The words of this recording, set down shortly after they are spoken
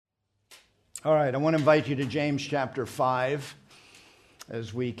All right, I want to invite you to James chapter 5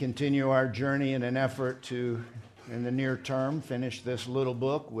 as we continue our journey in an effort to, in the near term, finish this little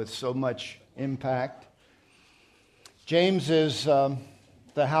book with so much impact. James is the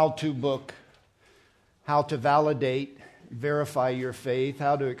how-to book, how to validate, verify your faith,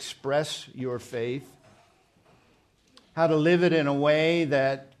 how to express your faith, how to live it in a way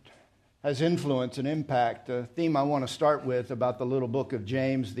that has influence and impact. The theme I want to start with about the little book of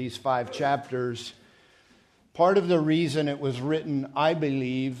James, these 5 chapters, part of the reason it was written, I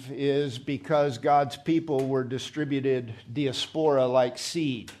believe, is because God's people were distributed diaspora like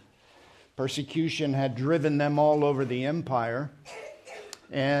seed. Persecution had driven them all over the empire.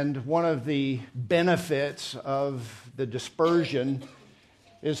 And one of the benefits of the dispersion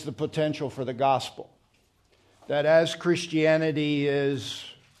is the potential for the gospel. That as Christianity is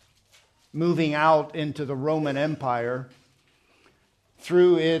moving out into the Roman Empire,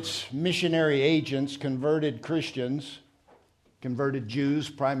 through its missionary agents, converted Christians, converted Jews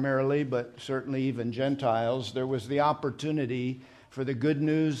primarily, but certainly even Gentiles, there was the opportunity for the good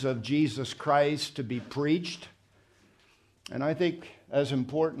news of Jesus Christ to be preached, and I think, as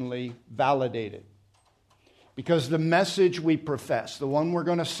importantly, validated. Because the message we profess, the one we're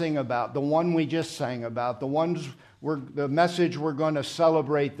going to sing about, the one we just sang about, the message we're going to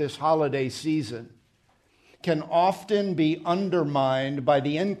celebrate this holiday season, can often be undermined by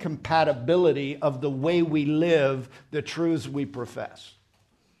the incompatibility of the way we live the truths we profess.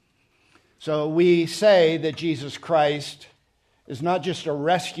 So we say that Jesus Christ is not just a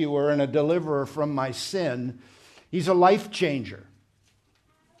rescuer and a deliverer from my sin, He's a life changer.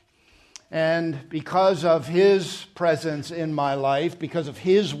 And because of His presence in my life, because of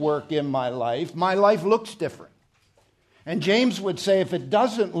His work in my life looks different. And James would say if it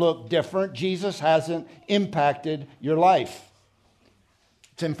doesn't look different, Jesus hasn't impacted your life.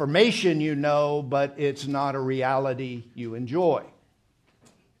 It's information you know, but it's not a reality you enjoy.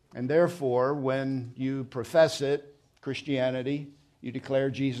 And therefore, when you profess it, Christianity, you declare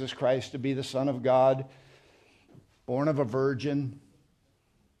Jesus Christ to be the Son of God, born of a virgin,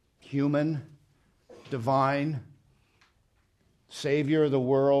 human, divine, Savior of the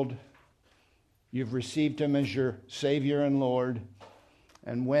world. You've received Him as your Savior and Lord.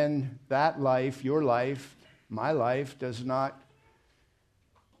 And when that life, your life, my life, does not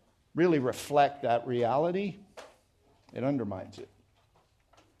really reflect that reality, it undermines it.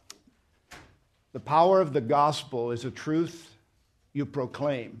 The power of the gospel is a truth you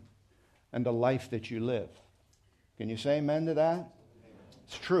proclaim and a life that you live. Can you say amen to that?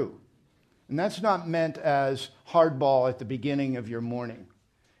 It's true. And that's not meant as hardball at the beginning of your morning.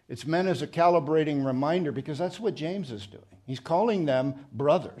 It's meant as a calibrating reminder because that's what James is doing. He's calling them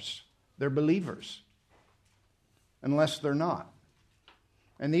brothers. They're believers, unless they're not.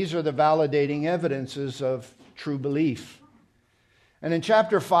 And these are the validating evidences of true belief. And in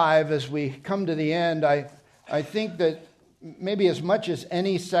chapter 5, as we come to the end, I think that maybe as much as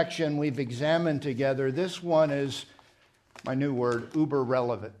any section we've examined together, this one is, my new word, uber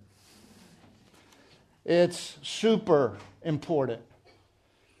relevant. It's super important.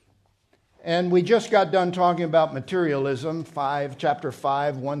 And we just got done talking about materialism, chapter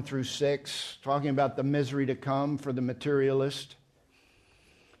 5, 1 through 6, talking about the misery to come for the materialist.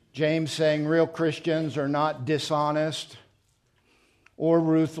 James saying real Christians are not dishonest or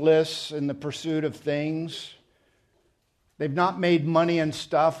ruthless in the pursuit of things. They've not made money and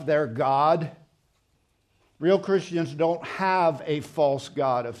stuff their God. Real Christians don't have a false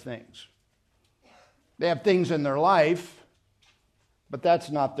god of things. They have things in their life, but that's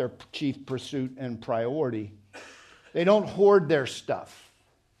not their chief pursuit and priority. They don't hoard their stuff.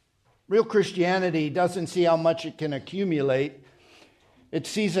 Real Christianity doesn't see how much it can accumulate. It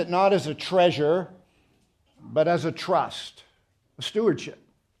sees it not as a treasure, but as a trust, a stewardship.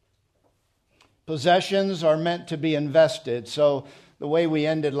 Possessions are meant to be invested. So the way we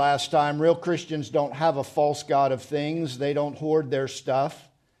ended last time, real Christians don't have a false god of things. They don't hoard their stuff.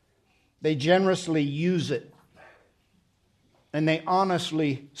 They generously use it. And they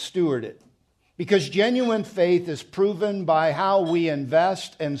honestly steward it. Because genuine faith is proven by how we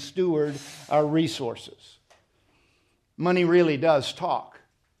invest and steward our resources. Money really does talk.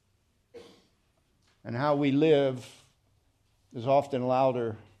 And how we live is often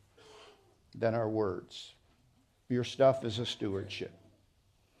louder than our words. Your stuff is a stewardship.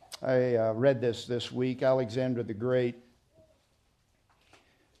 I read this week. Alexander the Great,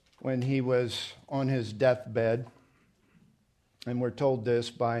 when he was on his deathbed, and we're told this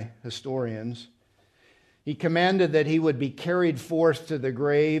by historians, he commanded that he would be carried forth to the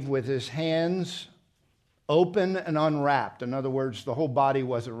grave with his hands open and unwrapped. In other words, the whole body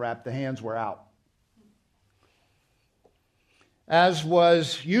wasn't wrapped, the hands were out. As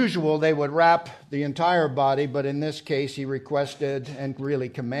was usual, they would wrap the entire body, but in this case, he requested and really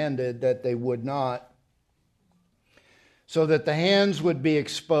commanded that they would not, so that the hands would be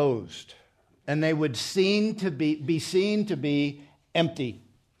exposed and they would be seen to be empty.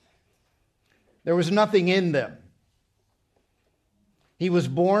 There was nothing in them. He was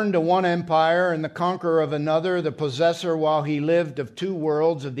born to one empire and the conqueror of another, the possessor while he lived of two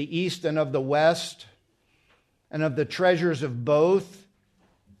worlds, of the east and of the west, and of the treasures of both.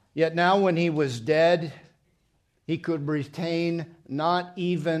 Yet now when he was dead, he could retain not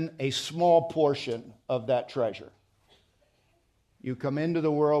even a small portion of that treasure. You come into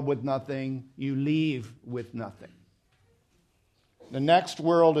the world with nothing, you leave with nothing. The next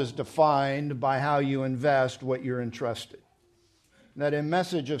world is defined by how you invest what you're entrusted. That in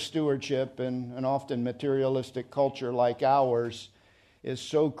message of stewardship in an often materialistic culture like ours is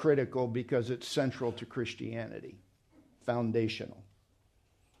so critical because it's central to Christianity, foundational.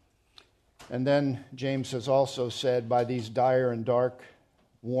 And then James has also said by these dire and dark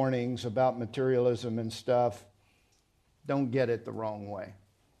warnings about materialism and stuff, don't get it the wrong way.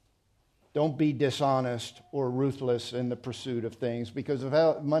 Don't be dishonest or ruthless in the pursuit of things, because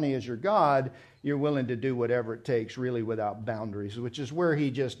if money is your God, you're willing to do whatever it takes, really without boundaries, which is where he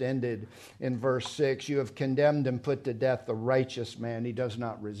just ended in verse 6. You have condemned and put to death the righteous man. He does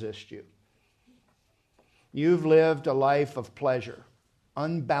not resist you. You've lived a life of pleasure,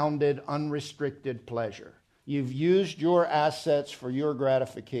 unbounded, unrestricted pleasure. You've used your assets for your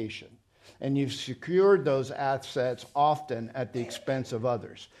gratification. And you've secured those assets often at the expense of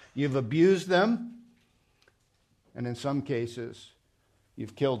others. You've abused them, and in some cases,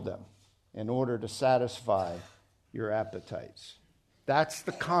 you've killed them in order to satisfy your appetites. That's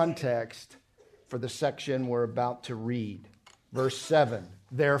the context for the section we're about to read. Verse 7,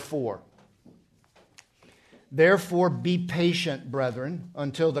 Therefore be patient, brethren,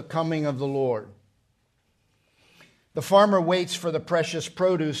 until the coming of the Lord. The farmer waits for the precious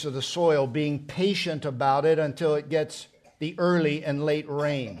produce of the soil, being patient about it until it gets the early and late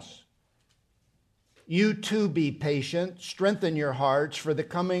rains. You too be patient, strengthen your hearts, for the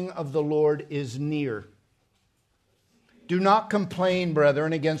coming of the Lord is near. Do not complain,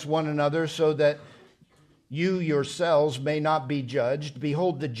 brethren, against one another, so that you yourselves may not be judged.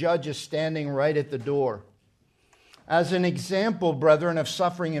 Behold, the judge is standing right at the door. As an example, brethren, of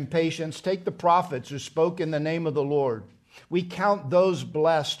suffering and patience, take the prophets who spoke in the name of the Lord. We count those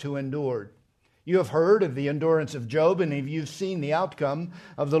blessed who endured. You have heard of the endurance of Job, and you've seen the outcome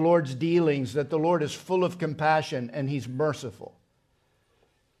of the Lord's dealings, that the Lord is full of compassion and he's merciful.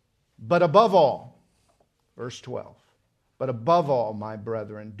 But above all, verse 12, but above all, my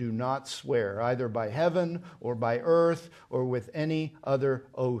brethren, do not swear, either by heaven or by earth or with any other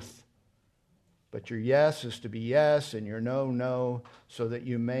oath. But your yes is to be yes, and your no, no, so that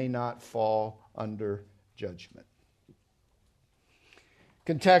you may not fall under judgment.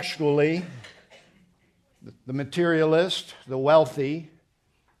 Contextually, the materialist, the wealthy,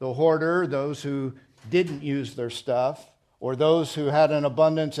 the hoarder, those who didn't use their stuff, or those who had an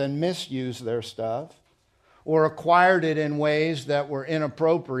abundance and misused their stuff, or acquired it in ways that were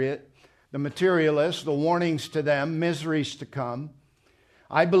inappropriate, the materialists, the warnings to them, miseries to come.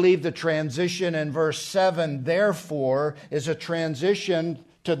 I believe the transition in verse 7, therefore, is a transition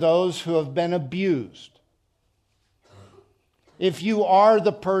to those who have been abused. If you are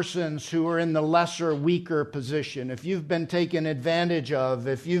the persons who are in the lesser, weaker position, if you've been taken advantage of,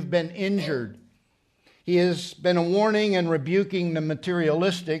 if you've been injured, he has been a warning and rebuking the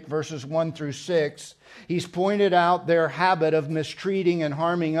materialistic, verses 1 through 6. He's pointed out their habit of mistreating and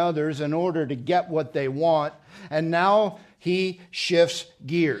harming others in order to get what they want. And now he shifts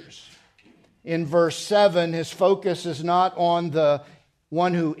gears. In verse 7, his focus is not on the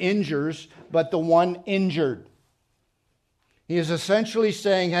one who injures, but the one injured. He is essentially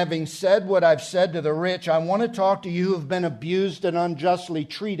saying, having said what I've said to the rich, I want to talk to you who have been abused and unjustly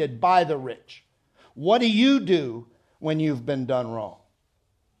treated by the rich. What do you do when you've been done wrong?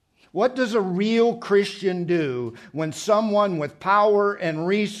 What does a real Christian do when someone with power and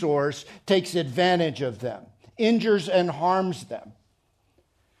resource takes advantage of them, injures and harms them,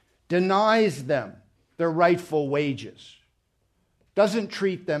 denies them their rightful wages, doesn't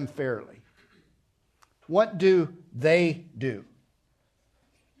treat them fairly? What do they do?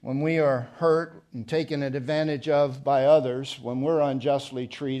 When we are hurt and taken advantage of by others, when we're unjustly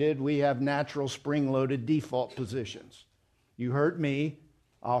treated, we have natural spring-loaded default positions. You hurt me,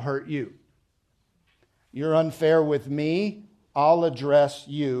 I'll hurt you. You're unfair with me, I'll address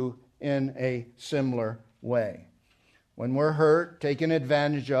you in a similar way. When we're hurt, taken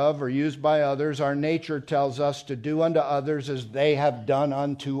advantage of, or used by others, our nature tells us to do unto others as they have done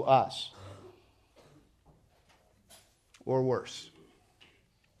unto us. Or worse.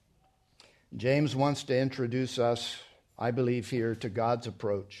 James wants to introduce us, I believe here, to God's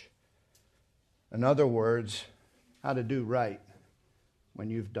approach. In other words, how to do right when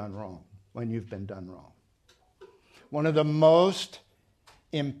you've done wrong, when you've been done wrong. One of the most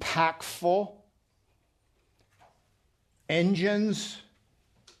impactful engines,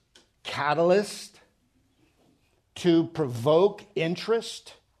 catalyst to provoke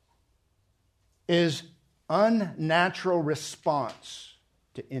interest is unnatural response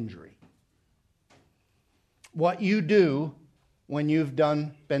to injury. What you do when you've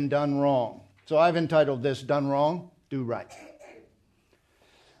been done wrong. So I've entitled this, Done Wrong, Do Right.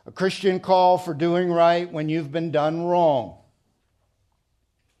 A Christian call for doing right when you've been done wrong.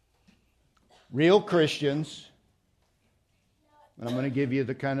 Real Christians, and I'm going to give you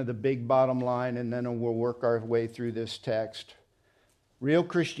the big bottom line, and then we'll work our way through this text. Real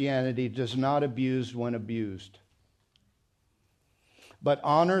Christianity does not abuse when abused, but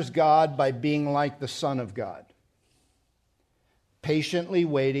honors God by being like the Son of God, patiently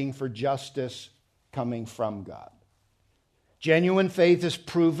waiting for justice coming from God. Genuine faith is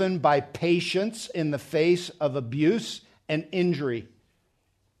proven by patience in the face of abuse and injury.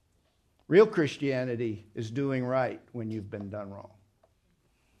 Real Christianity is doing right when you've been done wrong.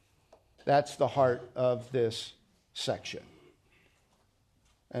 That's the heart of this section.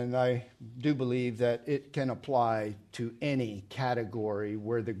 And I do believe that it can apply to any category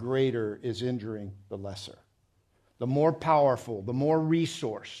where the greater is injuring the lesser. The more powerful, the more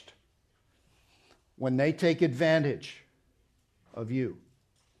resourced, when they take advantage of you,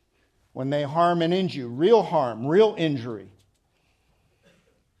 when they harm and injure you, real harm, real injury.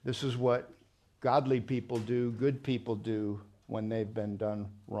 This is what godly people do, good people do when they've been done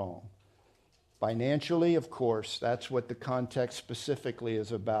wrong. Financially, of course, that's what the context specifically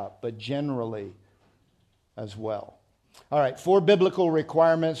is about, but generally as well. All right, 4 biblical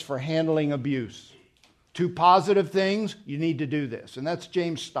requirements for handling abuse. 2 positive things, you need to do this. And that's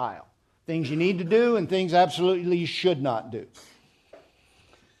James' style. Things you need to do and things absolutely you should not do.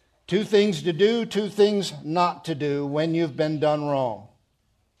 2 things to do, 2 things not to do when you've been done wrong.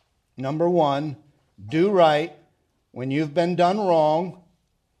 Number 1, do right when you've been done wrong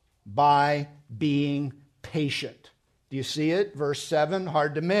by being patient. Do you see it? Verse 7,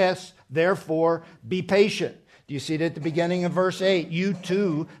 hard to miss. Therefore, be patient. Do you see it at the beginning of verse 8? You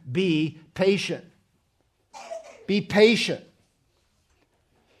too be patient. Be patient.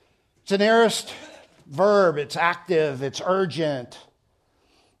 It's an aorist verb. It's active. It's urgent.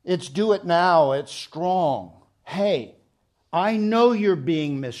 It's do it now. It's strong. Hey, I know you're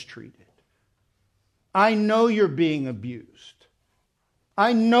being mistreated. I know you're being abused.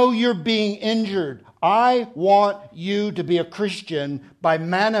 I know you're being injured. I want you to be a Christian by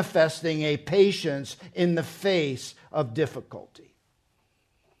manifesting a patience in the face of difficulty.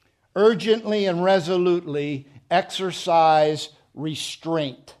 Urgently and resolutely exercise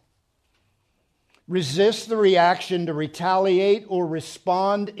restraint. Resist the reaction to retaliate or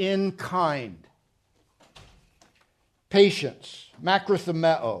respond in kind. Patience,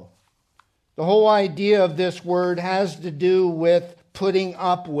 makrothumeo. The whole idea of this word has to do with putting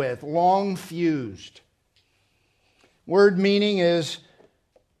up with, long fused. Word meaning is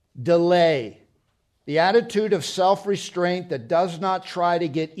delay. The attitude of self-restraint that does not try to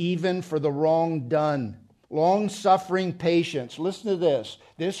get even for the wrong done. Long-suffering patience. Listen to this.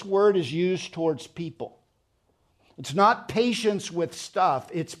 This word is used towards people. It's not patience with stuff,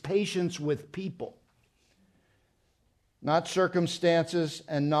 it's patience with people. Not circumstances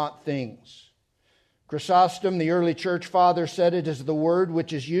and not things. Chrysostom, the early church father, said it is the word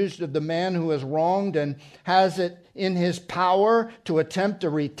which is used of the man who is wronged and has it in his power to attempt to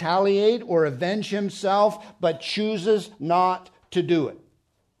retaliate or avenge himself, but chooses not to do it.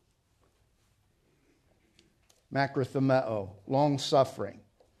 Makrothumeo, long-suffering,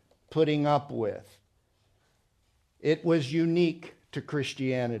 putting up with. It was unique to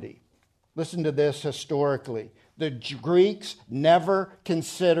Christianity. Listen to this historically. The Greeks never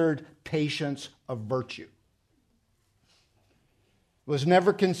considered patience a virtue. It was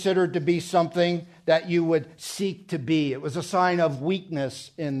never considered to be something that you would seek to be. It was a sign of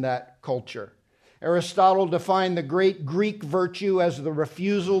weakness in that culture. Aristotle defined the great Greek virtue as the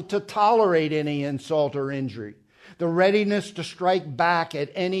refusal to tolerate any insult or injury, the readiness to strike back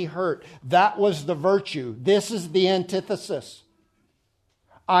at any hurt. That was the virtue. This is the antithesis.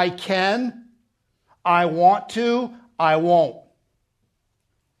 I can, I want to, I won't.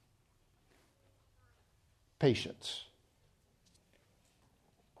 patience.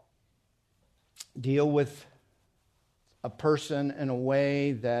 Deal with a person in a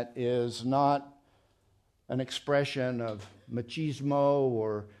way that is not an expression of machismo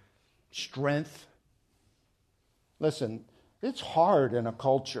or strength. Listen, it's hard in a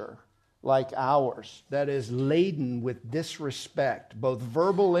culture like ours that is laden with disrespect, both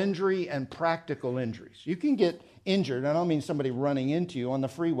verbal injury and practical injuries. You can get injured, I don't mean somebody running into you on the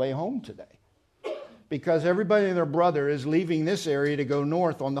freeway home today, because everybody and their brother is leaving this area to go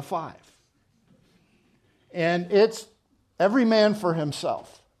north on the 5. And it's every man for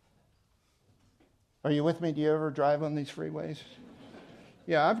himself. Are you with me? Do you ever drive on these freeways?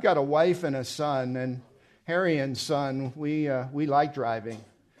 Yeah, I've got a wife and a son, and Harry and son, we like driving.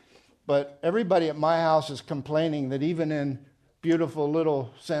 But everybody at my house is complaining that even in beautiful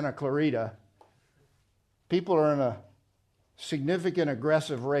little Santa Clarita, people are in a significant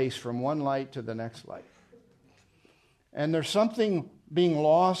aggressive race from one light to the next light. And there's something being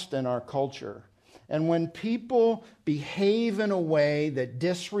lost in our culture. And when people behave in a way that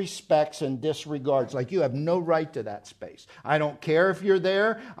disrespects and disregards, like you have no right to that space. I don't care if you're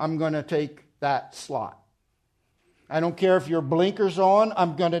there, I'm going to take that slot. I don't care if your blinker's on,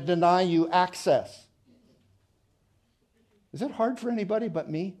 I'm going to deny you access. Is that hard for anybody but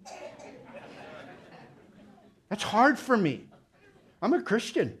me? That's hard for me. I'm a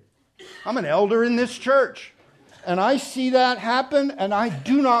Christian. I'm an elder in this church. And I see that happen, and I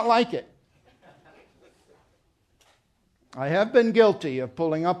do not like it. I have been guilty of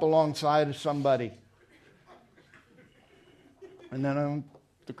pulling up alongside of somebody. And then on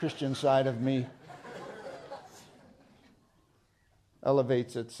the Christian side of me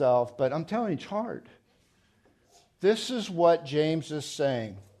elevates itself. But I'm telling you, it's hard. This is what James is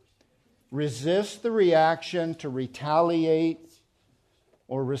saying. Resist the reaction to retaliate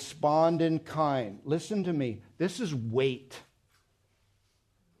or respond in kind. Listen to me. This is weight.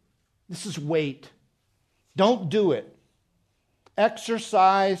 This is weight. Don't do it.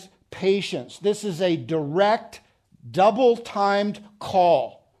 Exercise patience. This is a direct, double-timed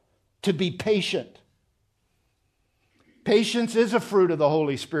call to be patient. Patience is a fruit of the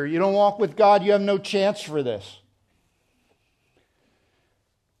Holy Spirit. You don't walk with God, you have no chance for this.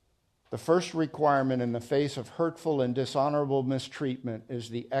 The first requirement in the face of hurtful and dishonorable mistreatment is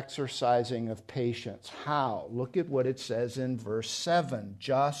the exercising of patience. How? Look at what it says in verse 7.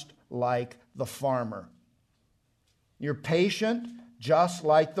 Just like the farmer. You're patient, just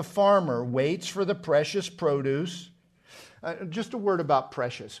like the farmer waits for the precious produce. Just a word about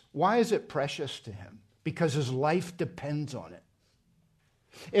precious. Why is it precious to him? Because his life depends on it.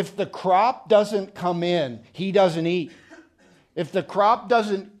 If the crop doesn't come in, he doesn't eat. If the crop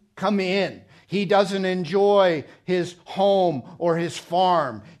doesn't come in, he doesn't enjoy his home or his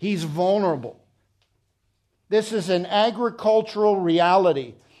farm. He's vulnerable. This is an agricultural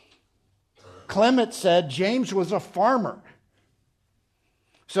reality. Clement said James was a farmer.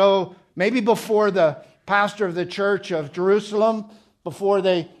 So maybe before the pastor of the church of Jerusalem,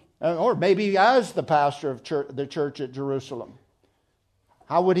 or maybe as the pastor of the church at Jerusalem,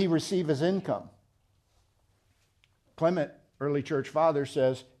 how would he receive his income? Clement, early church father,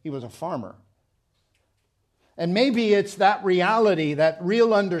 says he was a farmer. And maybe it's that reality, that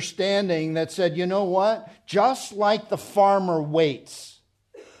real understanding that said, you know what? Just like the farmer waits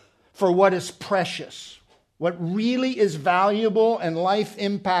for what is precious, what really is valuable and life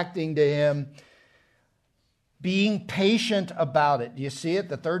impacting to him, being patient about it. Do you see it?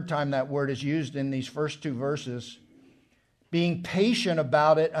 The third time that word is used in these first two verses. Being patient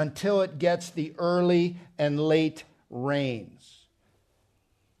about it until it gets the early and late rains.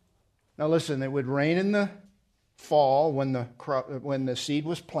 Now listen, it would rain in the fall when the seed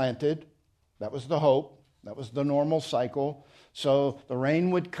was planted. That was the hope. That was the normal cycle. So the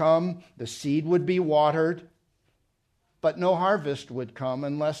rain would come, the seed would be watered, but no harvest would come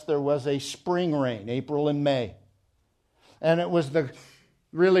unless there was a spring rain, April and May. And it was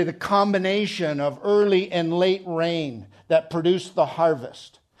really the combination of early and late rain that produced the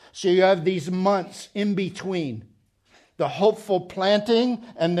harvest. So you have these months in between, the hopeful planting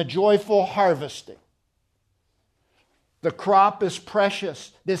and the joyful harvesting. The crop is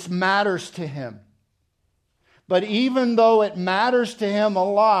precious. This matters to him. But even though it matters to him a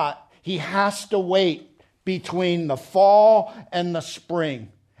lot, he has to wait between the fall and the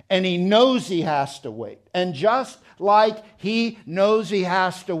spring. And he knows he has to wait. And just like he knows he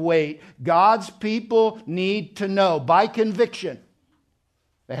has to wait, God's people need to know by conviction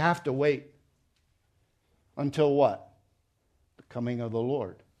they have to wait. Until what? The coming of the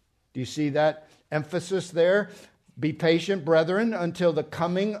Lord. Do you see that emphasis there? Be patient, brethren, until the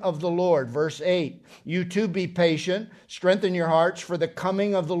coming of the Lord. Verse 8, you too be patient, strengthen your hearts, for the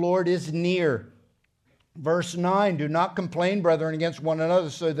coming of the Lord is near. Verse 9, do not complain, brethren, against one another,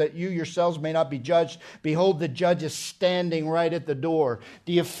 so that you yourselves may not be judged. Behold, the judge is standing right at the door.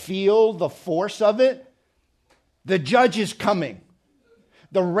 Do you feel the force of it? The judge is coming.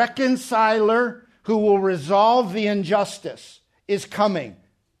 The reconciler who will resolve the injustice is coming.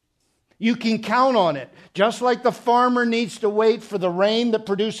 You can count on it. Just like the farmer needs to wait for the rain that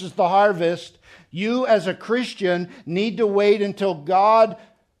produces the harvest, you as a Christian need to wait until God,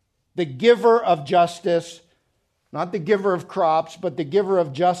 the giver of justice, not the giver of crops, but the giver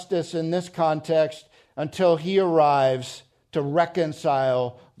of justice in this context, until He arrives to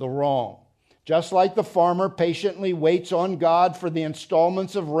reconcile the wrong. Just like the farmer patiently waits on God for the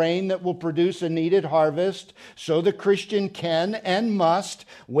installments of rain that will produce a needed harvest, so the Christian can and must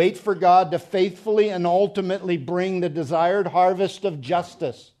wait for God to faithfully and ultimately bring the desired harvest of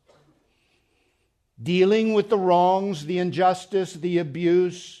justice. Dealing with the wrongs, the injustice, the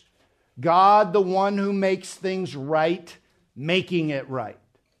abuse. God, the one who makes things right, making it right.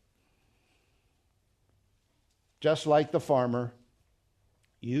 Just like the farmer,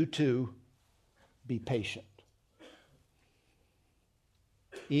 you too be patient.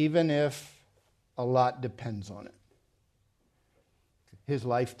 Even if a lot depends on it. His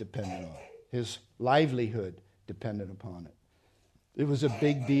life depended on it. His livelihood depended upon it. It was a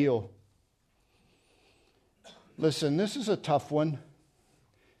big deal. Listen, this is a tough one.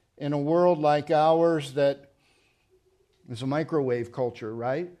 In a world like ours that is a microwave culture,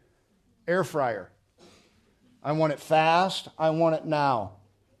 right? Air fryer. I want it fast. I want it now.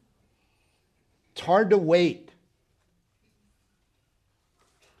 It's hard to wait.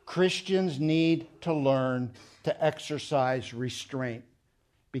 Christians need to learn to exercise restraint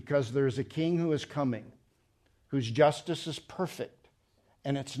because there's a king who is coming, whose justice is perfect,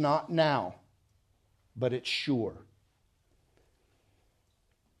 and it's not now, but it's sure.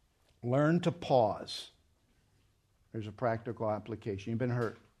 Learn to pause. There's a practical application. You've been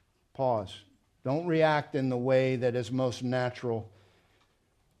hurt. Pause. Don't react in the way that is most natural.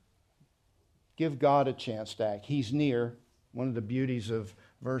 Give God a chance to act. He's near. One of the beauties of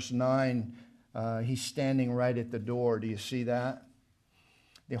verse 9, He's standing right at the door. Do you see that?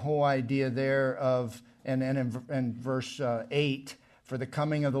 The whole idea there of, and in verse 8, for the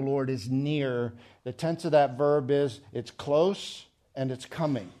coming of the Lord is near. The tense of that verb is, it's close and it's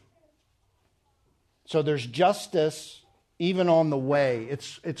coming. So there's justice even on the way.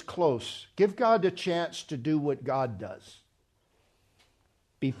 It's close. Give God a chance to do what God does.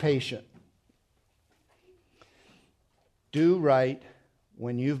 Be patient. Do right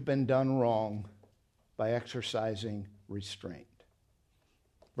when you've been done wrong by exercising restraint.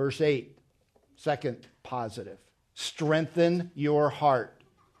 Verse 8, second positive. Strengthen your heart.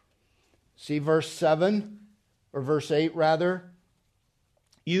 See verse 7, or verse 8 rather.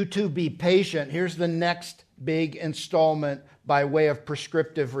 You too be patient. Here's the next big installment by way of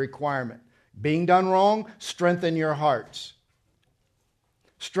prescriptive requirement. Being done wrong, strengthen your hearts.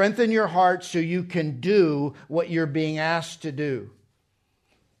 Strengthen your heart so you can do what you're being asked to do.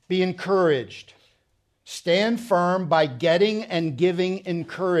 Be encouraged. Stand firm by getting and giving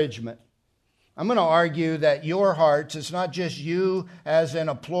encouragement. I'm going to argue that your hearts, it's not just you as in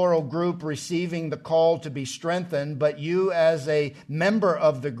a plural group receiving the call to be strengthened, but you as a member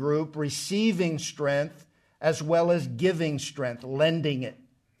of the group receiving strength as well as giving strength, lending it.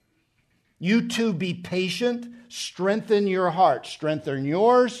 You too be patient, strengthen your heart. Strengthen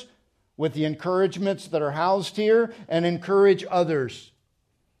yours with the encouragements that are housed here and encourage others.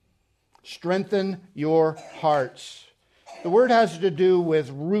 Strengthen your hearts. The word has to do with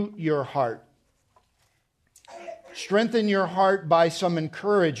root your heart. Strengthen your heart by some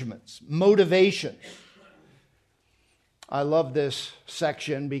encouragements, motivation. I love this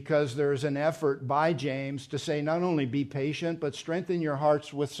section because there's an effort by James to say not only be patient, but strengthen your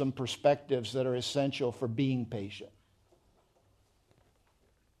hearts with some perspectives that are essential for being patient.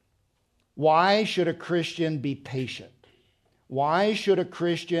 Why should a Christian be patient? Why should a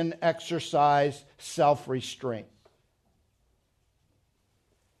Christian exercise self-restraint?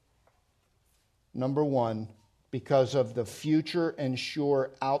 Number one, because of the future and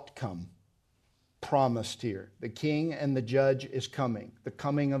sure outcome promised here. The king and the judge is coming, the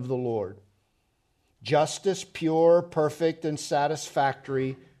coming of the Lord. Justice, pure, perfect, and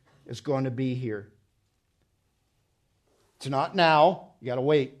satisfactory is going to be here. It's not now, you got to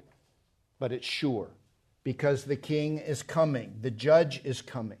wait, but it's sure because the king is coming, the judge is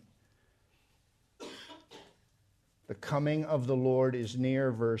coming. The coming of the Lord is near,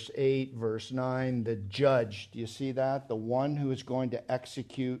 verse 8, verse 9. The judge, do you see that? The one who is going to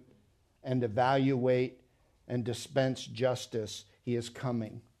execute and evaluate and dispense justice, he is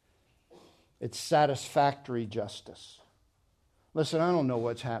coming. It's satisfactory justice. Listen, I don't know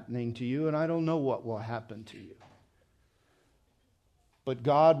what's happening to you, and I don't know what will happen to you. But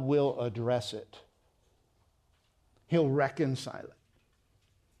God will address it. He'll reconcile it.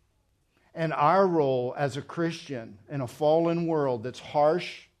 And our role as a Christian in a fallen world that's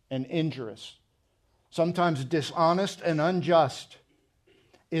harsh and injurious, sometimes dishonest and unjust,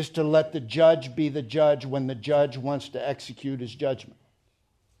 is to let the judge be the judge when the judge wants to execute his judgment.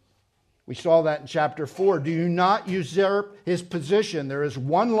 We saw that in chapter 4. Do you not usurp his position? There is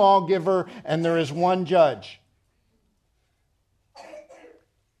one lawgiver and there is one judge.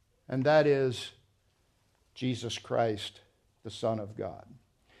 And that is Jesus Christ, the Son of God.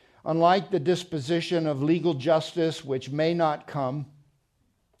 Unlike the disposition of legal justice, which may not come,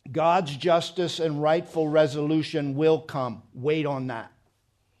 God's justice and rightful resolution will come. Wait on that.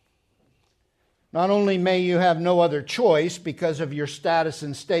 Not only may you have no other choice because of your status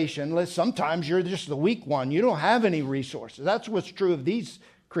and station, sometimes you're just the weak one. You don't have any resources. That's what's true of these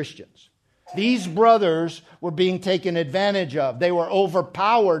Christians. These brothers were being taken advantage of. They were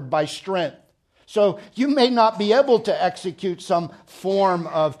overpowered by strength. So you may not be able to execute some form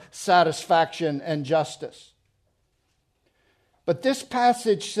of satisfaction and justice. But this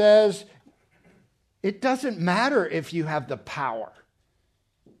passage says it doesn't matter if you have the power,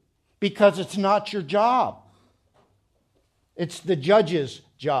 because it's not your job. It's the judge's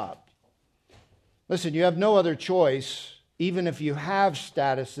job. Listen, you have no other choice, even if you have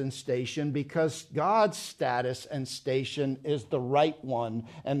status and station, because God's status and station is the right one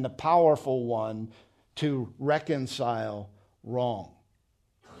and the powerful one to reconcile wrong.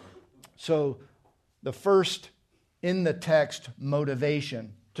 So the first in the text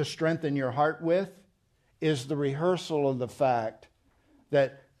motivation to strengthen your heart with is the rehearsal of the fact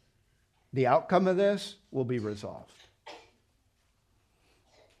that the outcome of this will be resolved.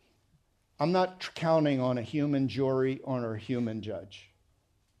 I'm not counting on a human jury or a human judge.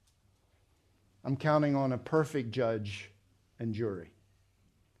 I'm counting on a perfect judge and jury.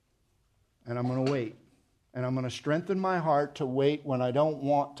 And I'm going to wait. And I'm going to strengthen my heart to wait when I don't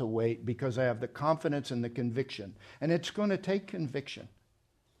want to wait, because I have the confidence and the conviction. And it's going to take conviction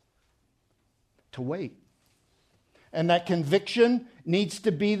to wait. And that conviction needs to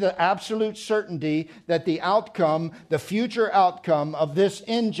be the absolute certainty that the outcome, the future outcome of this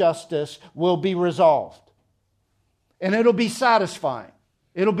injustice will be resolved. And it'll be satisfying.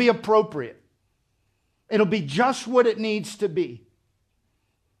 It'll be appropriate. It'll be just what it needs to be.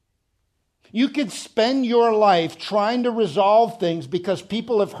 You could spend your life trying to resolve things because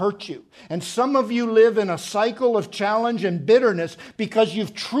people have hurt you. And some of you live in a cycle of challenge and bitterness because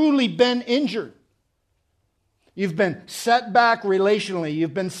you've truly been injured. You've been set back relationally.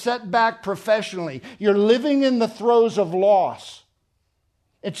 You've been set back professionally. You're living in the throes of loss.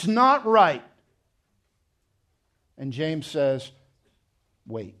 It's not right. And James says,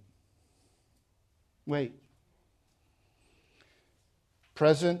 wait. Wait.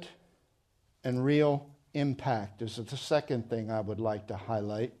 Present and real impact is the second thing I would like to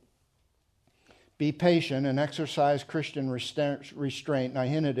highlight. Be patient and exercise Christian restraint. And I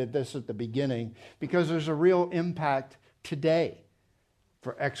hinted at this at the beginning, because there's a real impact today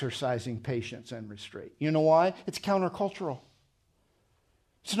for exercising patience and restraint. You know why? It's countercultural.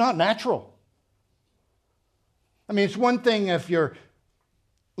 It's not natural. I mean, it's one thing if you're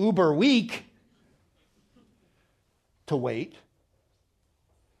uber weak to wait.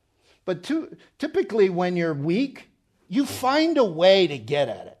 But typically when you're weak, you find a way to get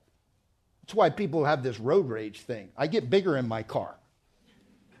at it. That's why people have this road rage thing. I get bigger in my car.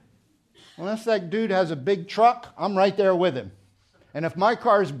 Unless that dude has a big truck, I'm right there with him. And if my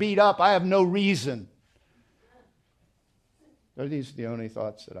car's beat up, I have no reason. Are these the only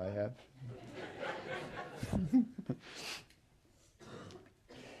thoughts that I have?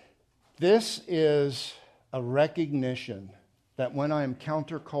 This is a recognition that when I am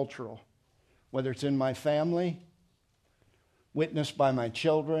countercultural, whether it's in my family, witnessed by my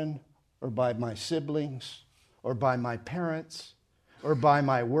children, or by my siblings, or by my parents, or by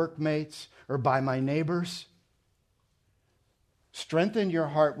my workmates, or by my neighbors, strengthen your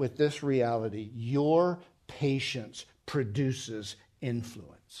heart with this reality: your patience produces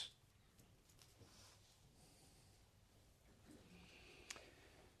influence.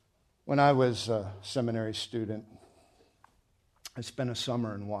 When I was a seminary student, I spent a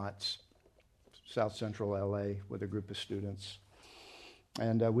summer in Watts, South Central LA, with a group of students.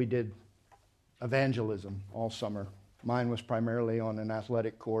 And we did evangelism all summer. Mine was primarily on an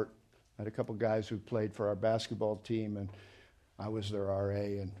athletic court. I had a couple guys who played for our basketball team, and I was their RA,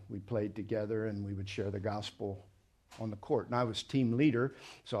 and we played together, and we would share the gospel on the court. And I was team leader,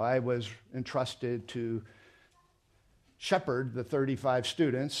 so I was entrusted to shepherd the 35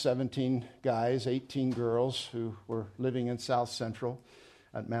 students, 17 guys, 18 girls who were living in South Central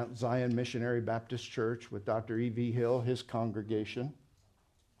at Mount Zion Missionary Baptist Church with Dr. E.V. Hill, his congregation.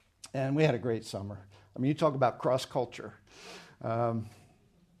 And we had a great summer. I mean, you talk about cross-culture.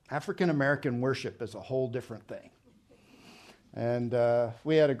 African-American worship is a whole different thing. And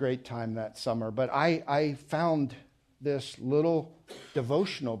we had a great time that summer. But I found this little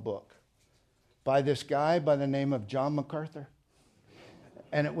devotional book by this guy by the name of John MacArthur.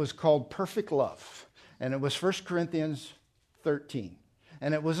 And it was called Perfect Love. And it was 1 Corinthians 13.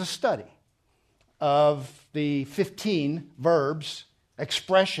 And it was a study of the 15 verbs,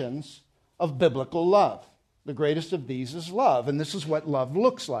 expressions of biblical love. The greatest of these is love. And this is what love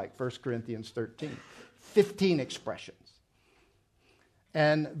looks like, 1 Corinthians 13. 15 expressions.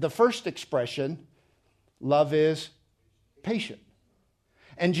 And the first expression, love is patient.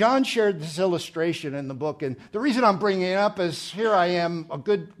 And John shared this illustration in the book. And the reason I'm bringing it up is here I am a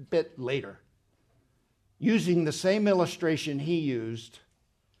good bit later, using the same illustration he used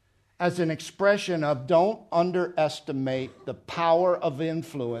as an expression of don't underestimate the power of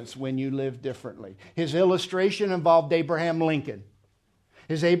influence when you live differently. His illustration involved Abraham Lincoln.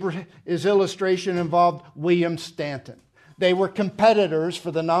 His illustration involved William Stanton. They were competitors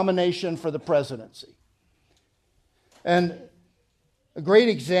for the nomination for the presidency. And a great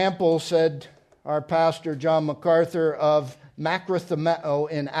example, said our pastor John MacArthur, of macrothemeo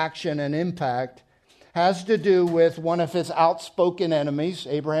in action and impact has to do with one of his outspoken enemies,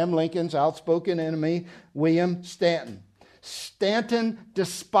 Abraham Lincoln's outspoken enemy, William Stanton. Stanton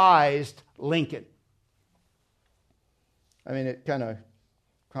despised Lincoln. I mean, it kind of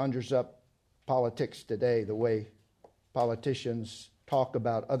conjures up politics today, the way politicians talk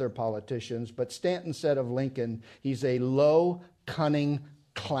about other politicians. But Stanton said of Lincoln, he's a low, cunning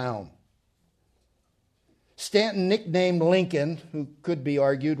clown. Stanton nicknamed Lincoln, who could be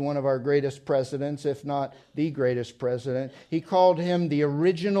argued one of our greatest presidents, if not the greatest president, he called him the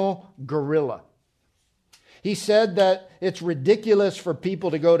original gorilla. He said that it's ridiculous for people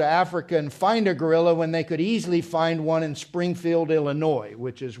to go to Africa and find a gorilla when they could easily find one in Springfield, Illinois,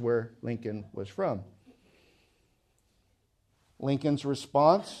 which is where Lincoln was from. Lincoln's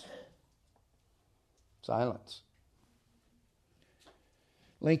response? Silence.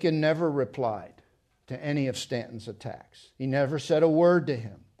 Lincoln never replied to any of Stanton's attacks. He never said a word to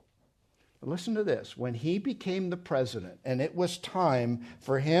him. But listen to this. When he became the president, and it was time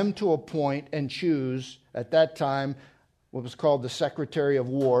for him to appoint and choose, at that time, what was called the Secretary of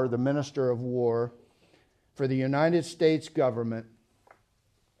War, the Minister of War, for the United States government,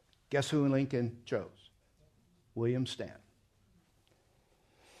 guess who Lincoln chose? William Stanton.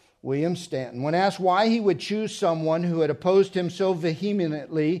 William Stanton. When asked why he would choose someone who had opposed him so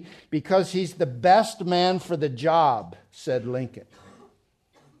vehemently, because he's the best man for the job, said Lincoln.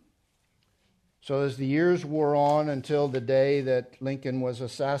 So as the years wore on until the day that Lincoln was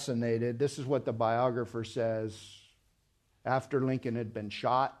assassinated, this is what the biographer says. After Lincoln had been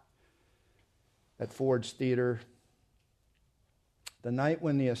shot at Ford's Theater, the night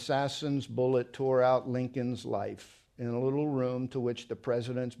when the assassin's bullet tore out Lincoln's life, in a little room to which the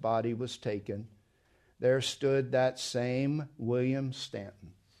president's body was taken, there stood that same William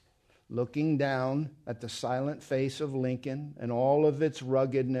Stanton, looking down at the silent face of Lincoln and all of its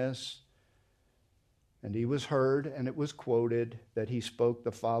ruggedness. And he was heard, and it was quoted, that he spoke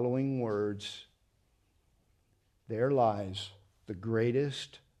the following words: "There lies the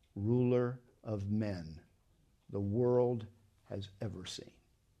greatest ruler of men the world has ever seen."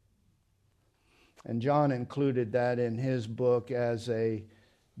 And John included that in his book as a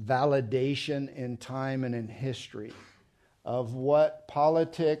validation in time and in history of what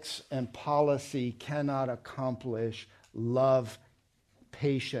politics and policy cannot accomplish. Love,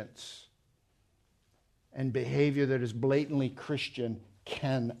 patience, and behavior that is blatantly Christian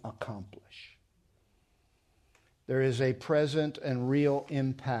can accomplish. There is a present and real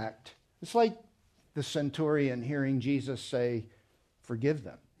impact. It's like the centurion hearing Jesus say, "Forgive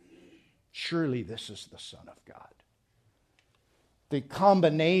them. Surely this is the Son of God." The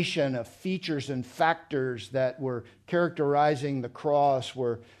combination of features and factors that were characterizing the cross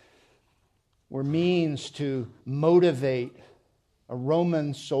were means to motivate a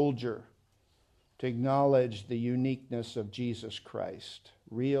Roman soldier to acknowledge the uniqueness of Jesus Christ.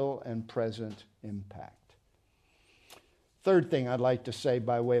 Real and present impact. Third thing I'd like to say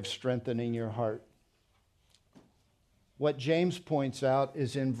by way of strengthening your heart. what James points out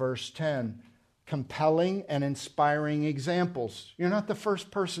is in verse 10. Compelling and inspiring examples. You're not the first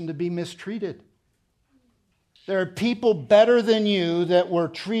person to be mistreated. There are people better than you that were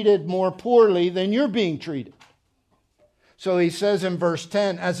treated more poorly than you're being treated. So he says in verse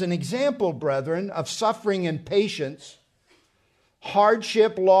 10, as an example, brethren, of suffering and patience,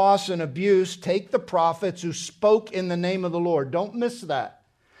 hardship, loss, and abuse, take the prophets who spoke in the name of the Lord. Don't miss that.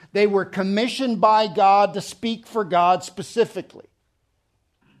 They were commissioned by God to speak for God specifically.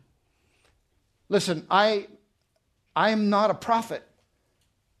 Listen, I am not a prophet,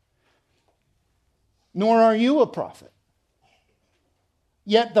 nor are you a prophet.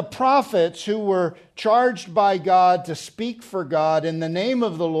 Yet the prophets who were charged by God to speak for God in the name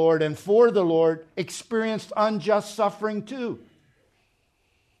of the Lord and for the Lord experienced unjust suffering too.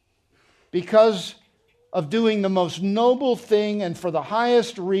 Because of doing the most noble thing and for the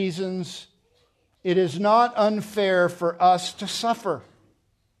highest reasons, it is not unfair for us to suffer.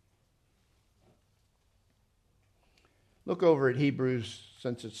 Look over at Hebrews,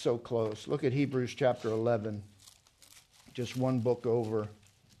 since it's so close. Look at Hebrews chapter 11, just one book over,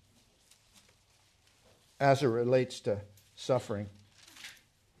 as it relates to suffering.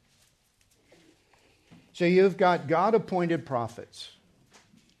 So you've got God-appointed prophets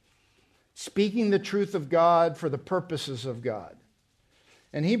speaking the truth of God for the purposes of God.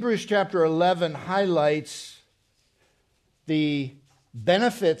 And Hebrews chapter 11 highlights the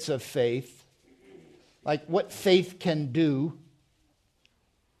benefits of faith, like what faith can do,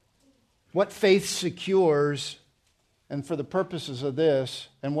 what faith secures, and for the purposes of this,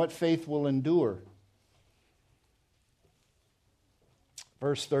 and what faith will endure.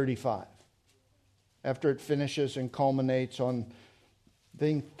 Verse 35. After it finishes and culminates on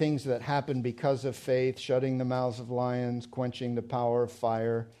things that happen because of faith, shutting the mouths of lions, quenching the power of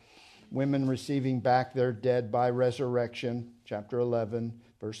fire, women receiving back their dead by resurrection, chapter 11,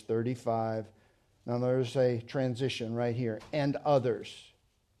 verse 35. Now there's a transition right here. And others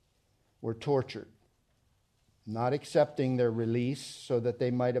were tortured, not accepting their release so that they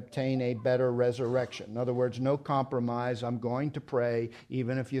might obtain a better resurrection. In other words, no compromise. I'm going to pray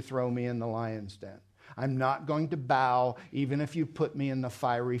even if you throw me in the lion's den. I'm not going to bow even if you put me in the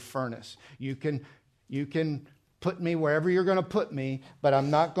fiery furnace. You can put me wherever you're going to put me, but I'm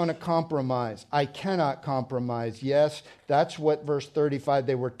not going to compromise. I cannot compromise. Yes, that's what verse 35,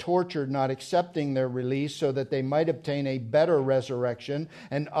 they were tortured, not accepting their release so that they might obtain a better resurrection.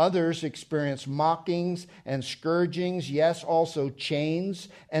 And others experienced mockings and scourgings, yes, also chains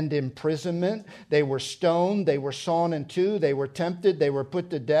and imprisonment. They were stoned, they were sawn in two, they were tempted, they were put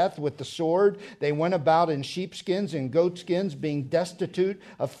to death with the sword. They went about in sheepskins and goatskins, being destitute,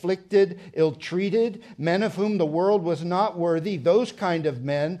 afflicted, ill-treated, men of whom the world was not worthy, those kind of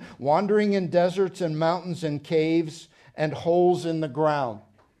men, wandering in deserts and mountains and caves and holes in the ground.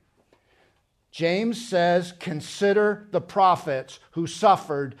 James says, consider the prophets who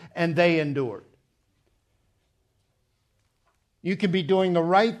suffered and they endured. You can be doing the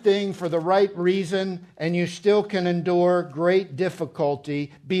right thing for the right reason, and you still can endure great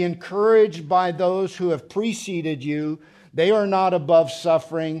difficulty. Be encouraged by those who have preceded you. They are not above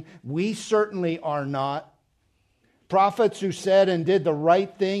suffering. We certainly are not. Prophets who said and did the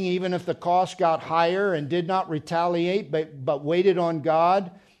right thing, even if the cost got higher, and did not retaliate, but waited on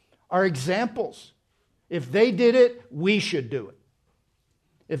God, are examples. If they did it, we should do it.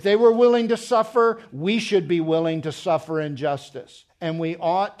 If they were willing to suffer, we should be willing to suffer injustice. And we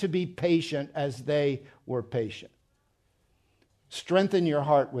ought to be patient as they were patient. Strengthen your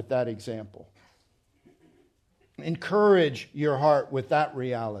heart with that example. Encourage your heart with that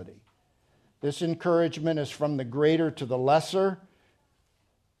reality. This encouragement is from the greater to the lesser.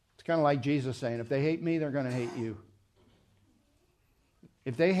 It's kind of like Jesus saying, if they hate me, they're going to hate you.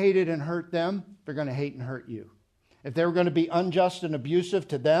 If they hated and hurt them, they're going to hate and hurt you. If they were going to be unjust and abusive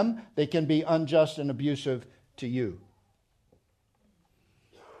to them, they can be unjust and abusive to you.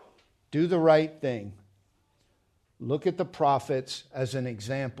 Do the right thing. Look at the prophets as an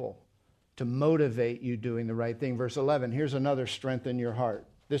example to motivate you doing the right thing. Verse 11, here's another strength in your heart.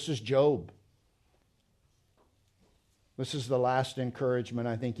 This is Job. This is the last encouragement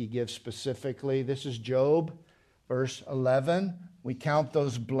I think he gives specifically. This is Job, verse 11. We count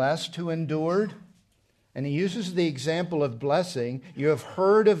those blessed who endured. And he uses the example of blessing. You have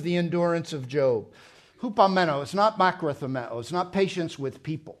heard of the endurance of Job. Hupameno, it's not makrothemeo. It's not patience with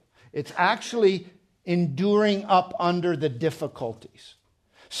people. It's actually enduring up under the difficulties.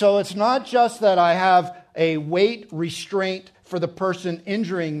 So it's not just that I have a weight restraint for the person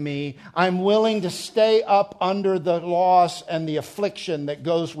injuring me. I'm willing to stay up under the loss and the affliction that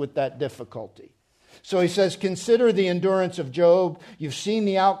goes with that difficulty. So he says, consider the endurance of Job. You've seen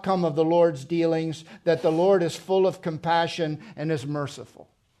the outcome of the Lord's dealings, that the Lord is full of compassion and is merciful.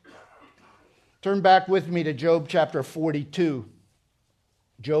 Turn back with me to Job chapter 42.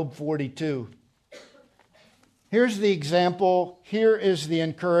 Job 42. Here's the example. Here is the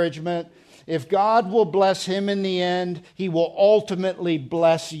encouragement. If God will bless him in the end, he will ultimately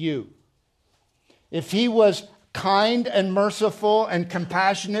bless you. If he was kind and merciful and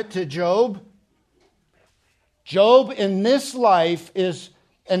compassionate to Job, Job in this life is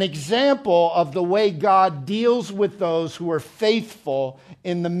an example of the way God deals with those who are faithful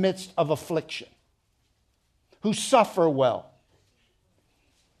in the midst of affliction, who suffer well.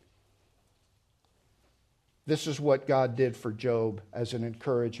 This is what God did for Job as an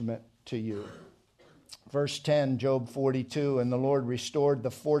encouragement to you. Verse 10, Job 42, and the Lord restored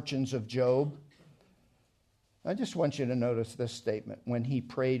the fortunes of Job. I just want you to notice this statement, when he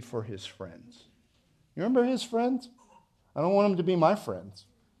prayed for his friends. You remember his friends? I don't want them to be my friends.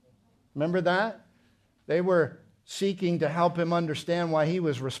 Remember that? They were seeking to help him understand why he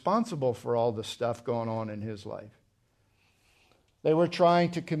was responsible for all the stuff going on in his life. They were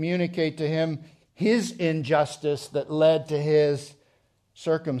trying to communicate to him his injustice that led to his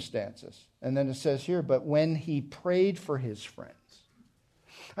circumstances. And then it says here, but when he prayed for his friends.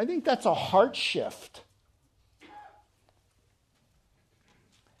 I think that's a heart shift.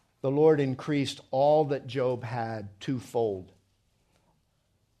 The Lord increased all that Job had twofold.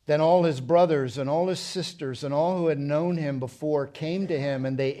 Then all his brothers and all his sisters and all who had known him before came to him,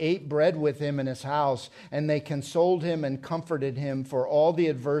 and they ate bread with him in his house, and they consoled him and comforted him for all the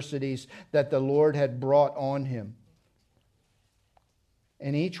adversities that the Lord had brought on him.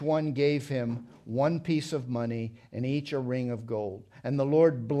 And each one gave him one piece of money, and each a ring of gold. And the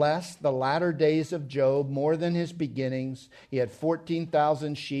Lord blessed the latter days of Job more than his beginnings. He had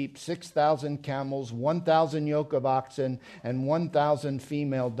 14,000 sheep, 6,000 camels, 1,000 yoke of oxen, and 1,000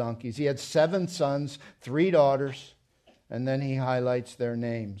 female donkeys. He had 7 sons, 3 daughters, and then he highlights their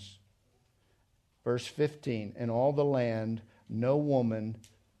names. Verse 15, in all the land, no women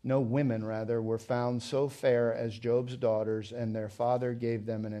were found so fair as Job's daughters, and their father gave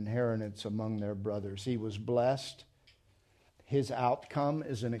them an inheritance among their brothers. He was blessed. His outcome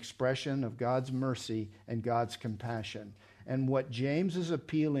is an expression of God's mercy and God's compassion. And what James is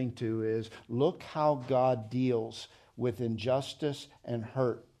appealing to is, look how God deals with injustice and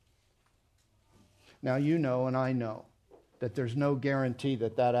hurt. Now you know and I know that there's no guarantee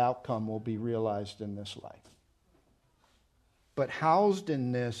that that outcome will be realized in this life. But housed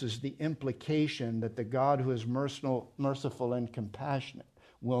in this is the implication that the God who is merciful and compassionate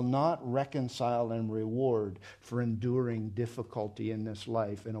will not reconcile and reward for enduring difficulty in this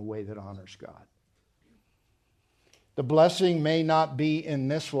life in a way that honors God. The blessing may not be in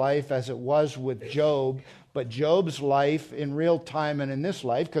this life as it was with Job, but Job's life in real time and in this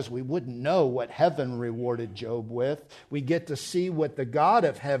life, because we wouldn't know what heaven rewarded Job with, we get to see what the God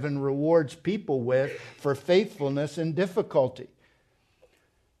of heaven rewards people with for faithfulness in difficulty.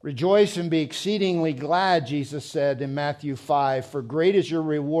 Rejoice and be exceedingly glad, Jesus said in Matthew 5, for great is your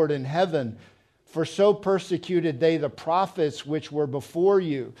reward in heaven. For so persecuted they the prophets which were before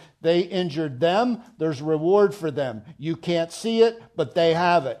you. They injured them, there's reward for them. You can't see it, but they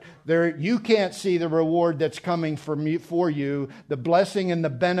have it. You can't see the reward that's coming for you, the blessing and the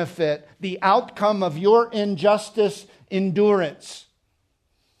benefit, the outcome of your injustice, endurance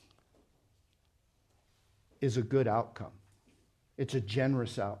is a good outcome. It's a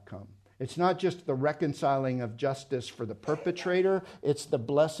generous outcome. It's not just the reconciling of justice for the perpetrator, it's the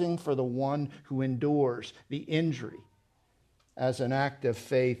blessing for the one who endures the injury as an act of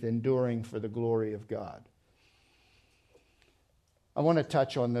faith, enduring for the glory of God. I want to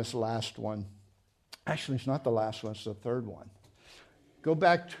touch on this last one. Actually, it's not the last one, it's the third one. Go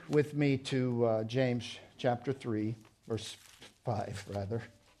back with me to James chapter 3, verse 5, rather.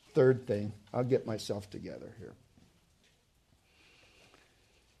 Third thing. I'll get myself together here.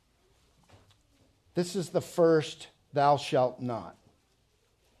 This is the first, thou shalt not.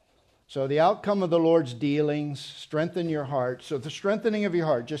 So the outcome of the Lord's dealings, strengthen your heart. So the strengthening of your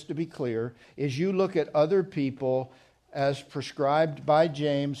heart, just to be clear, is you look at other people as prescribed by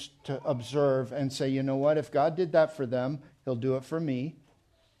James to observe and say, you know what, if God did that for them, he'll do it for me.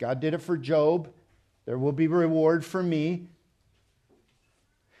 God did it for Job. There will be reward for me.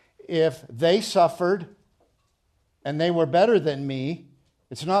 If they suffered and they were better than me,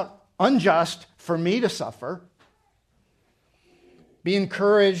 it's not unjust for me to suffer. Be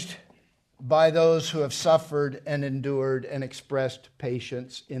encouraged by those who have suffered and endured and expressed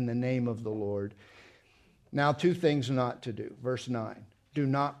patience in the name of the Lord. Now, 2 things not to do. Verse 9, do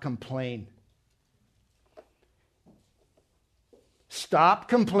not complain. Stop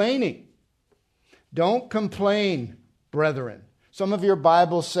complaining. Don't complain, brethren. Some of your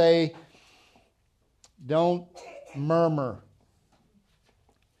Bibles say, don't murmur.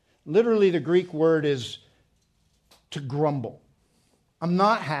 Literally, the Greek word is to grumble. I'm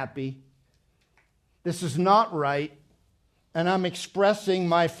not happy. This is not right. And I'm expressing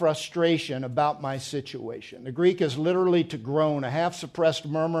my frustration about my situation. The Greek is literally to groan, a half-suppressed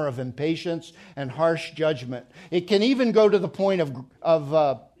murmur of impatience and harsh judgment. It can even go to the point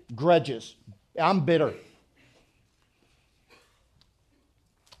of grudges. I'm bitter.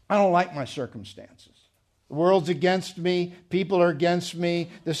 I don't like my circumstances. The world's against me. People are against me.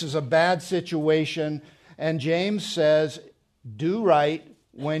 This is a bad situation. And James says, do right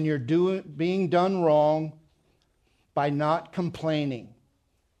when you're being done wrong by not complaining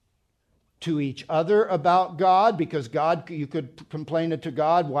to each other about God, because God, you could complain it to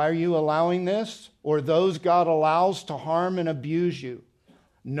God, why are you allowing this? Or those God allows to harm and abuse you.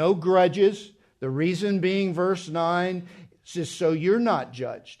 No grudges. The reason being, verse 9, is so you're not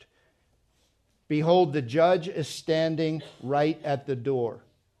judged. Behold, the judge is standing right at the door.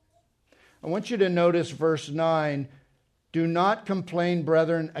 I want you to notice verse 9, do not complain,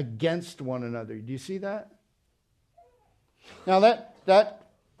 brethren, against one another. Do you see that? Now that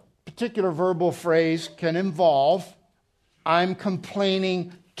particular verbal phrase can involve, I'm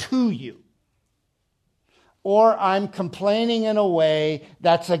complaining to you. Or I'm complaining in a way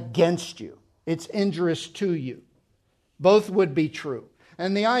that's against you. It's injurious to you. Both would be true.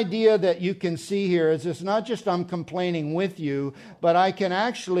 And the idea that you can see here is it's not just I'm complaining with you, but I can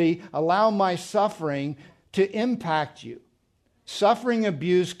actually allow my suffering to impact you. Suffering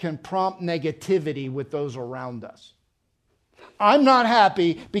abuse can prompt negativity with those around us. I'm not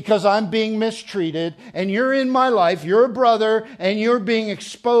happy because I'm being mistreated, and you're in my life, you're a brother, and you're being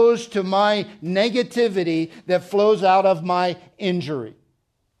exposed to my negativity that flows out of my injury.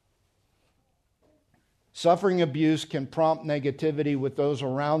 Suffering abuse can prompt negativity with those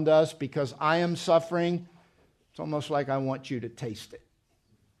around us because I am suffering. It's almost like I want you to taste it.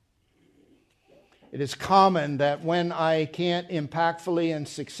 It is common that when I can't impactfully and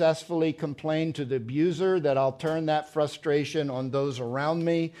successfully complain to the abuser, that I'll turn that frustration on those around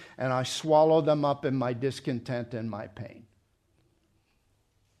me and I swallow them up in my discontent and my pain.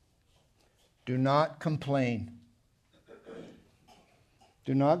 Do not complain.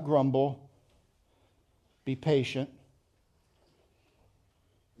 Do not grumble. Be patient.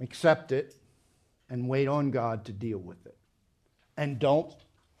 Accept it and wait on God to deal with it. And don't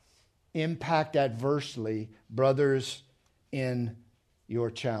impact adversely brothers in your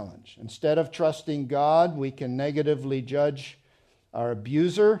challenge. Instead of trusting God, we can negatively judge our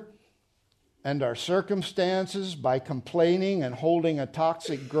abuser and our circumstances by complaining and holding a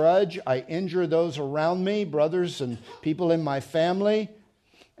toxic grudge. I injure those around me, brothers and people in my family.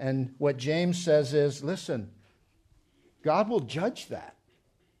 And what James says is, listen, God will judge that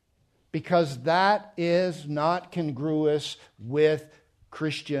because that is not congruous with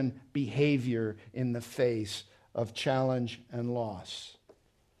Christian behavior in the face of challenge and loss.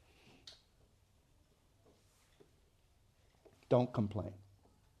 Don't complain.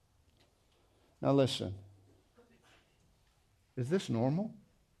 Now listen. Is this normal?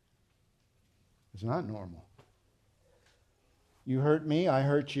 It's not normal. You hurt me, I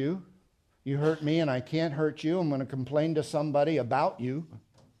hurt you. You hurt me and I can't hurt you. I'm going to complain to somebody about you.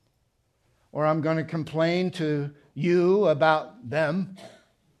 Or I'm going to complain to you about them.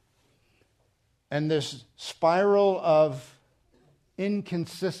 And this spiral of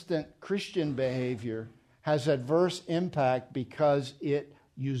inconsistent Christian behavior has adverse impact because it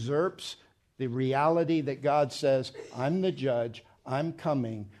usurps the reality that God says, I'm the judge, I'm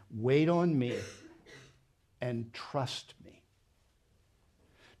coming, wait on me, and trust me.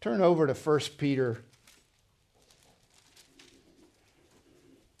 Turn over to 1 Peter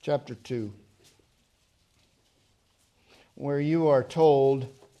chapter 2. Where you are told,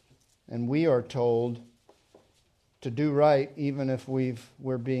 and we are told, to do right even if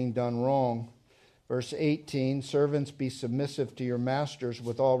we're being done wrong. Verse 18, servants, be submissive to your masters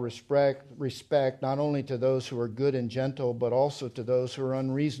with all respect, not only to those who are good and gentle, but also to those who are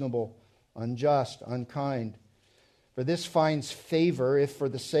unreasonable, unjust, unkind. For this finds favor if for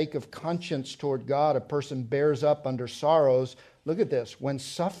the sake of conscience toward God a person bears up under sorrows. Look at this, when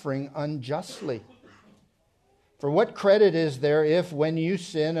suffering unjustly. For what credit is there if, when you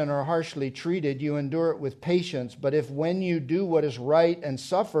sin and are harshly treated, you endure it with patience? But if when you do what is right and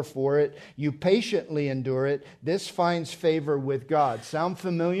suffer for it, you patiently endure it, this finds favor with God. Sound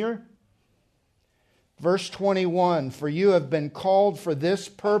familiar? Verse 21, for you have been called for this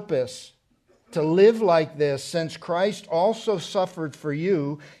purpose, to live like this, since Christ also suffered for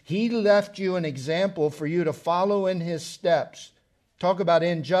you, He left you an example for you to follow in His steps. Talk about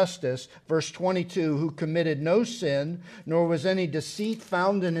injustice. Verse 22, who committed no sin, nor was any deceit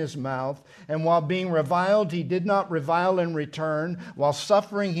found in His mouth. And while being reviled, He did not revile in return. While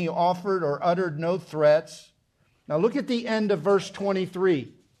suffering, He offered or uttered no threats. Now look at the end of verse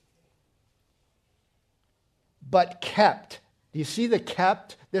 23. But kept. Do you see the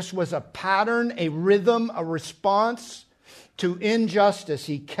kept? This was a pattern, a rhythm, a response to injustice.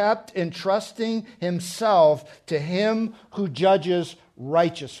 He kept entrusting Himself to Him who judges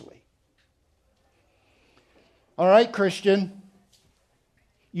righteously. All right, Christian.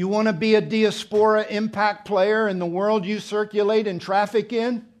 You want to be a diaspora impact player in the world you circulate and traffic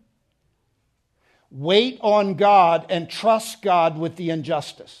in? Wait on God and trust God with the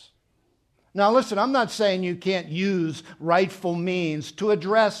injustice. Now listen, I'm not saying you can't use rightful means to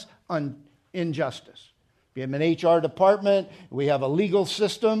address injustice. We have an HR department, we have a legal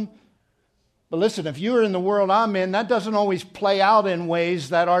system. But listen, if you're in the world I'm in, that doesn't always play out in ways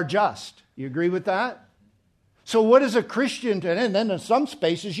that are just. You agree with that? So what is a Christian to? And then in some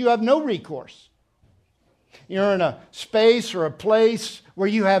spaces you have no recourse. You're in a space or a place where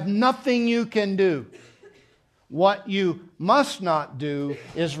you have nothing you can do. What you must not do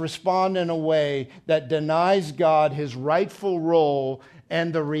is respond in a way that denies God His rightful role,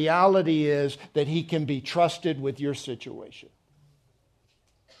 and the reality is that He can be trusted with your situation.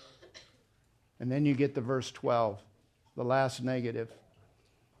 And then you get to verse 12, the last negative.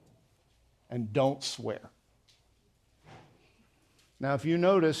 And don't swear. Now, if you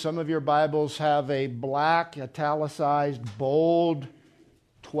notice, some of your Bibles have a black, italicized, bold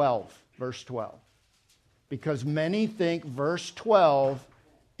 12, verse 12. Because many think verse 12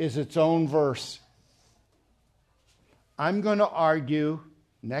 is its own verse. I'm going to argue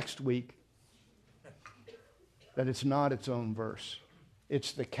next week that it's not its own verse.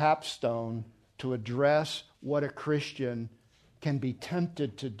 It's the capstone to address what a Christian can be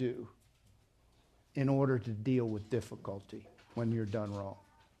tempted to do in order to deal with difficulty when you're done wrong.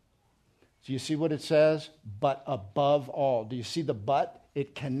 Do you see what it says? But above all. Do you see the but?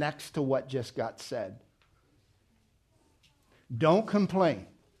 It connects to what just got said. Don't complain.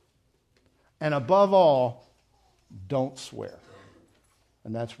 And above all, don't swear.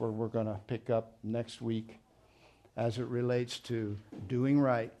 And that's where we're going to pick up next week as it relates to doing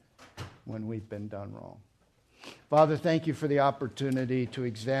right when we've been done wrong. Father, thank you for the opportunity to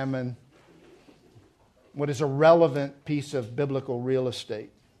examine what is a relevant piece of biblical real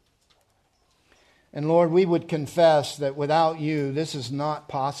estate. And Lord, we would confess that without you, this is not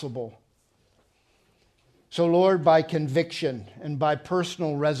possible. So Lord, by conviction and by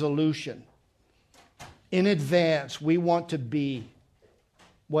personal resolution, in advance, we want to be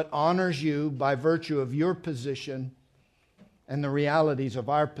what honors you by virtue of your position and the realities of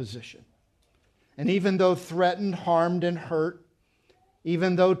our position. And even though threatened, harmed, and hurt,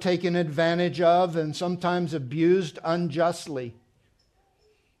 even though taken advantage of and sometimes abused unjustly,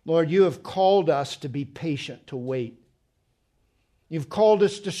 Lord, you have called us to be patient, to wait. You've called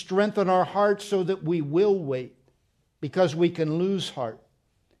us to strengthen our hearts so that we will wait, because we can lose heart.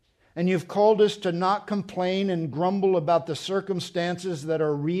 And you've called us to not complain and grumble about the circumstances that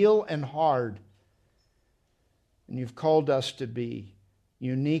are real and hard. And you've called us to be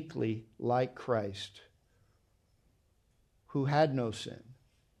uniquely like Christ, who had no sin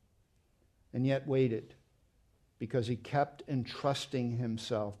and yet waited because he kept entrusting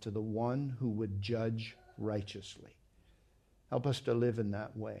himself to the one who would judge righteously. Help us to live in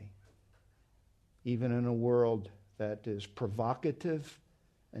that way, even in a world that is provocative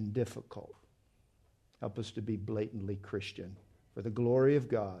and difficult. Help us to be blatantly Christian for the glory of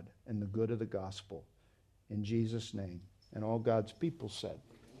God and the good of the gospel. In Jesus' name. And all God's people said,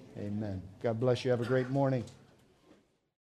 amen. God bless you. Have a great morning.